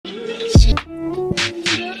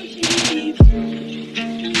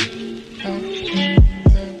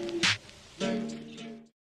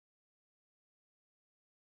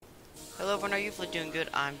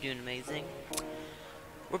I'm doing amazing.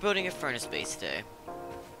 We're building a furnace base today.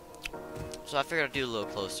 So I figured I'd do a little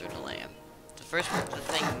closer to land. The first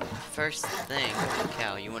thing, holy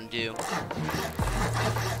cow, you want to do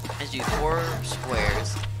is do 4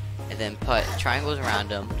 squares and then put triangles around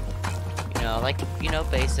them.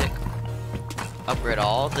 Basic. Upgrade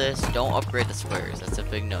all this. Don't upgrade the squares. That's a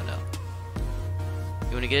big no-no.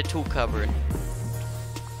 You want to get a tool cupboard.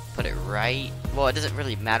 Put it right. Well, it doesn't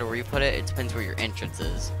really matter where you put it. It depends where your entrance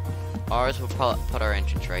is. Ours will put our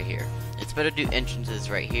entrance right here. It's better to do entrances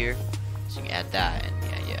right here. So you can add that and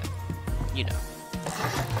yeah. You know.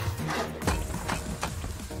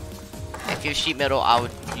 If you have sheet metal,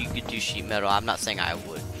 you could do sheet metal. I'm not saying I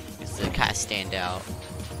would. It's the kind of stand out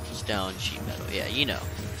stone sheet metal. Yeah, you know.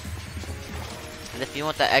 And if you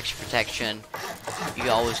want that extra protection, you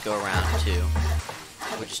can always go around too,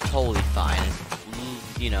 which is totally fine.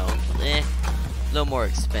 A little more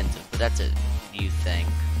expensive, but that's a new thing.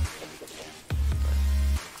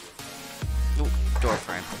 Ooh, door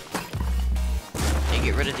frame. Okay,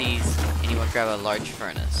 get rid of these, and you want to grab a large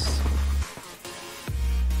furnace.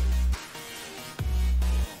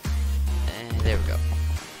 And there we go.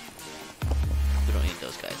 We don't need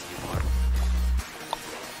those guys anymore.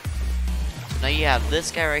 So now you have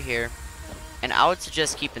this guy right here, and I would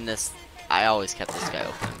suggest keeping this. I always kept this guy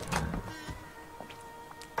open.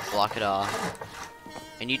 Block it off,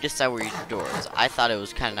 and you decide where your door is. I thought it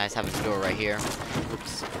was kind of nice having a door right here.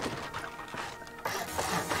 Oops.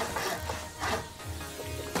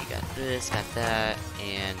 You got this, got that,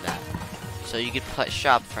 and that. So you could put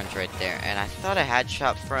shop fronts right there. And I thought I had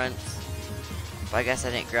shop fronts, but I guess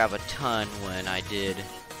I didn't grab a ton when I did.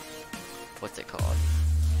 What's it called?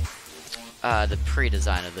 The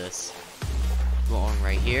pre-design of this. One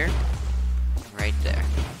right here, right there.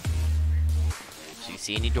 So you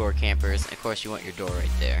see any door campers, and of course you want your door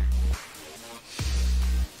right there.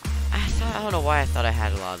 I don't know why I thought I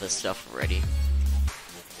had a lot of this stuff already.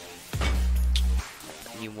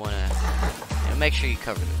 You wanna make sure you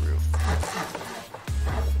cover the roof.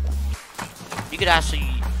 You could actually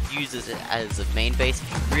use this as a main base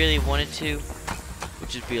if you really wanted to,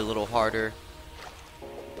 which would be a little harder.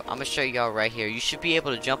 But I'm gonna show y'all right here. You should be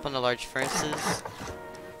able to jump on the large furnaces.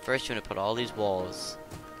 First, you want to put all these walls.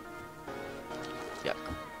 Yep,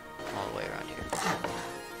 all the way around here.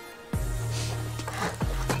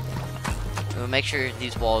 We'll make sure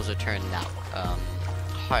these walls are turned out,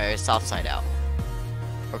 south side out,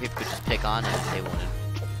 or people could just pick on it if they wanted.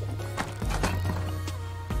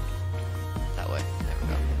 That way. There we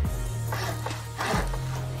go.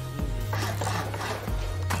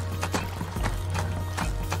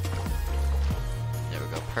 There we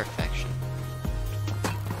go. Perfection.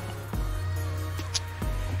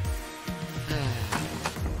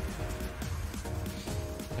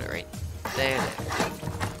 Put it right there.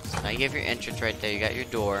 So now you have your entrance right there. You got your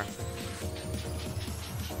door.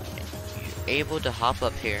 You're able to hop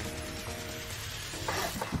up here.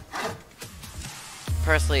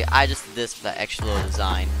 Personally, I just did this for that extra little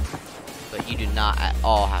design, but you do not at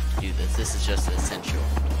all have to do this. This is just essential.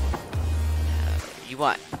 You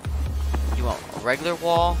want a regular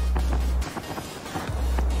wall,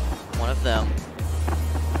 one of them.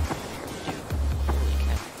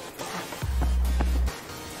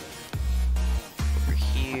 Over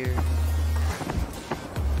here.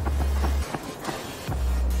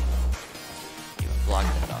 You would block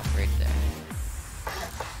that off right there.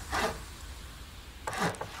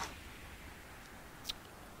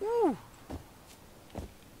 Woo!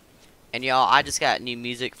 And y'all, I just got new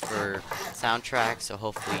music for soundtrack, so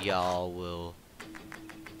hopefully y'all will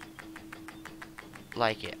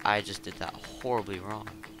like it. I just did that horribly wrong.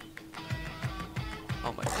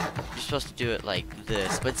 Oh my god. You're supposed to do it like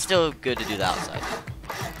this, but it's still good to do the outside.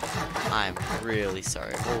 I'm really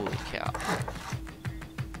sorry. Holy cow.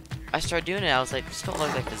 I started doing it, I was like, this don't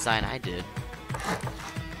look like the design I did.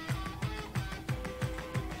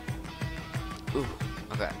 Ooh,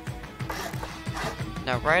 okay.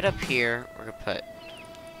 Now right up here, we're gonna put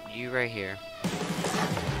you right here.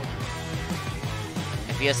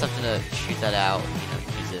 If you have something to shoot that out,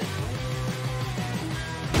 use it.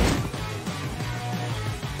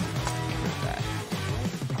 That.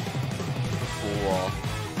 Cool.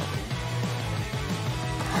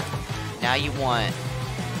 Now you want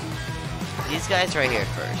these guys right here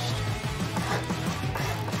first.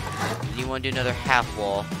 You want to do another half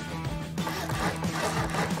wall.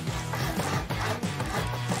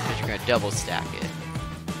 Because you're going to double stack it.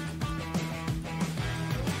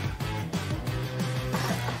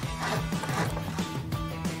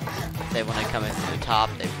 If they want to come in through the top,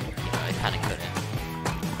 they kind of couldn't.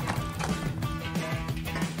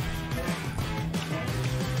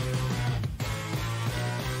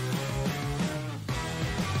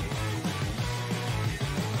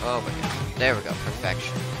 Oh my god. There we go.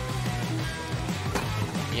 Perfection.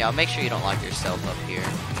 Yeah, make sure you don't lock yourself up here. You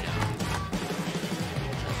know.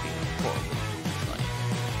 That'd be horrible. Funny.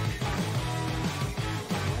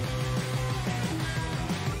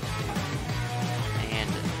 And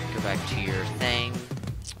go back to your thing.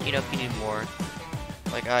 You know, if you need more,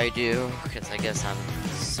 like I do, because I guess I'm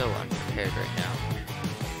so unprepared right now.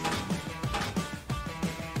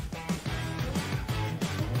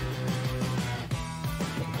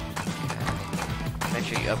 Make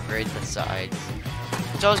sure you upgrade the sides.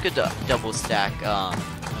 It's always good to double stack,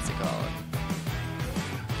 what's it called?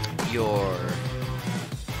 Your...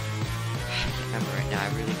 I can't remember right now, I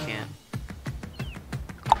really can't.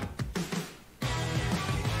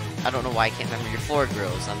 I don't know why I can't remember your floor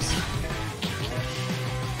grills, I'm sorry.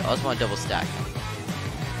 I always want to double stack them.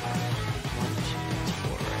 1, 2,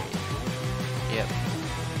 4, right? Yep.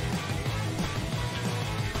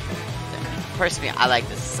 Personally, I like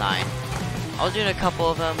this design. I was doing a couple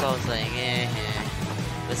of them, but I was like,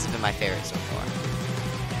 This has been my favorite so far.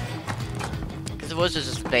 Because it was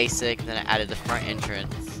just basic, then I added the front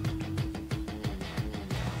entrance.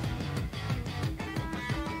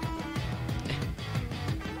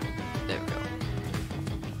 There we go.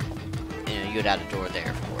 And you would add a door there,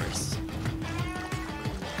 of course.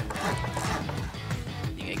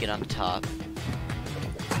 You gotta get on top.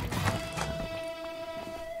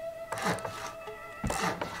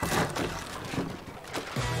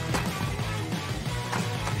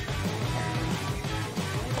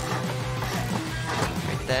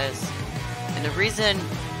 This. And the reason,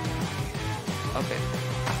 okay,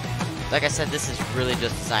 like I said, this is really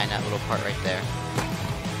just designing that little part right there.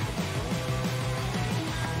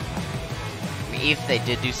 I mean, if they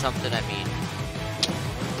did do something, I mean,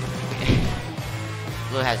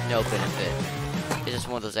 it has no benefit. It's just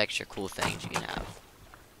one of those extra cool things you can have.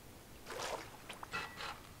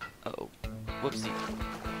 Uh-oh, whoopsie.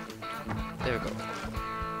 There we go.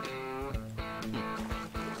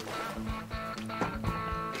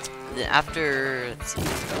 Then after, let's see,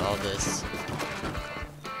 got all this.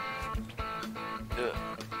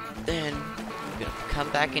 Then we're gonna come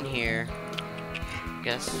back in here.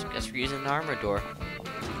 Guess we're using an armor door.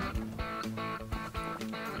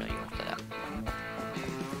 No, you won't put that.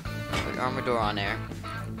 Put your armor door on there.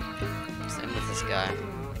 Same with this guy.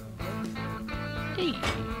 Hey.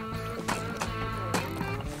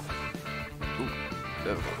 Ooh,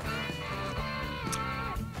 there we go.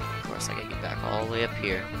 Of course, I gotta get back all the way up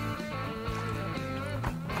here.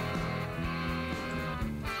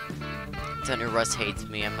 Thunder Russ hates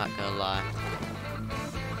me, I'm not gonna lie.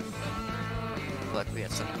 Look, we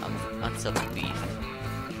have some unsalted beef.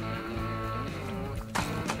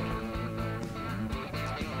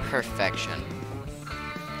 Perfection.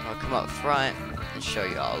 I'll come up front and show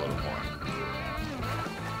you all a little more.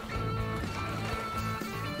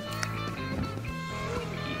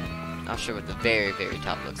 I'll show what the very, very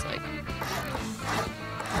top looks like.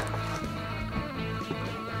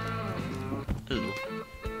 Ooh.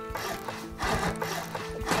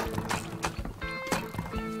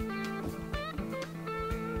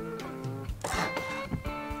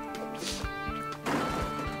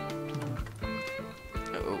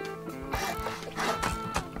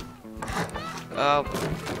 Oh,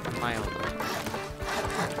 my own.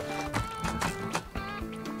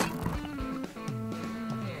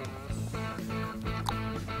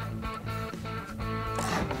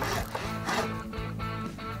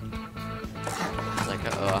 It's like,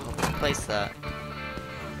 uh-oh, I hope I place that.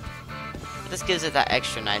 This gives it that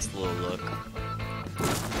extra nice little look.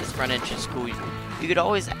 This front entrance is cool. You could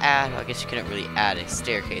always add, I guess you couldn't really add a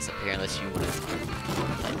staircase up here unless you would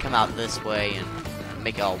like come out this way and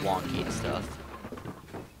make it all wonky and stuff.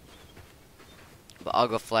 But I'll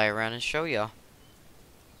go fly around and show y'all.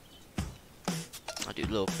 I'll do a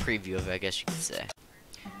little preview of it, I guess you could say.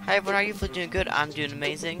 Hi everyone, are you doing good? I'm doing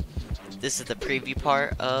amazing. This is the preview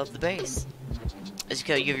part of the base. As you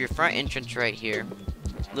can, you have your front entrance right here.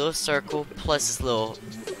 Little circle, plus this little,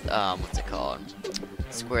 what's it called?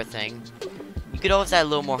 Square thing. You could always add a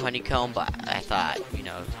little more honeycomb, but I thought, you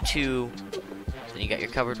know, 2. Then you got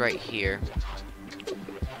your cupboard right here.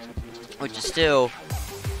 Which is still...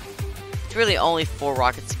 It's really only 4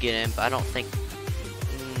 rockets to get in, but I don't think...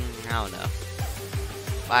 I don't know.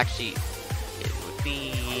 Well, actually, it would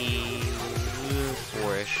be...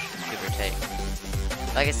 4-ish, give or take.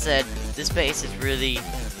 Like I said, this base is really...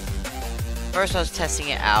 First I was testing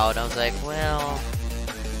it out, I was like, well...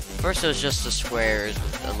 First it was just the squares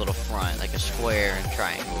with a little front, like a square and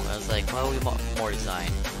triangle. I was like, well, we want more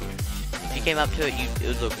design. If you came up to it, it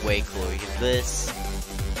would look way cooler. You get this...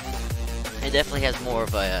 It definitely has more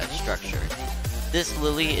of a structure. this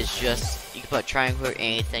lily is just, you can put triangle or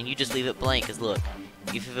anything, you just leave it blank, cause look,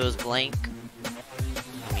 if it was blank,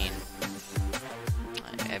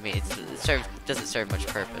 I mean, it doesn't serve much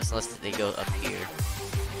purpose unless they go up here.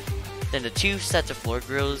 Then the 2 sets of floor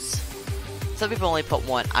grills. Some people only put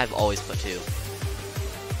 1. I've always put 2.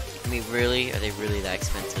 I mean, really? Are they really that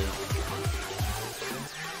expensive?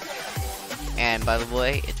 And by the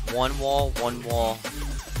way, it's 1 wall, 1 wall.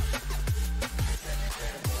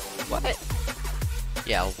 What?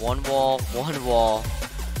 Yeah, 1 wall, 1 wall,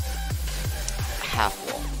 half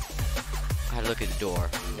wall. I had to look at the door.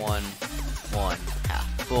 1, 1, half.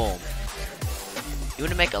 Boom. You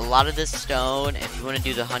want to make a lot of this stone. If you want to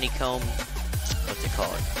do the honeycomb, what's it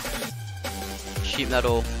called? Sheet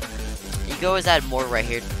metal. You can always add more right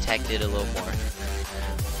here to protect it a little more.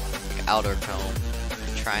 Like outer comb.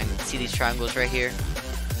 See these triangles right here?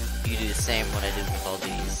 You do the same what I did with all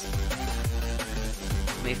these.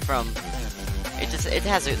 I mean, it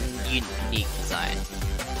has a unique design.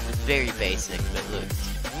 It's very basic, but it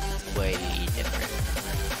looks way different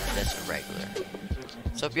than just regular.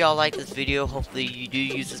 So if y'all like this video, hopefully you do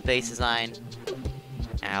use this base design,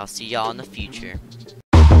 and I'll see y'all in the future.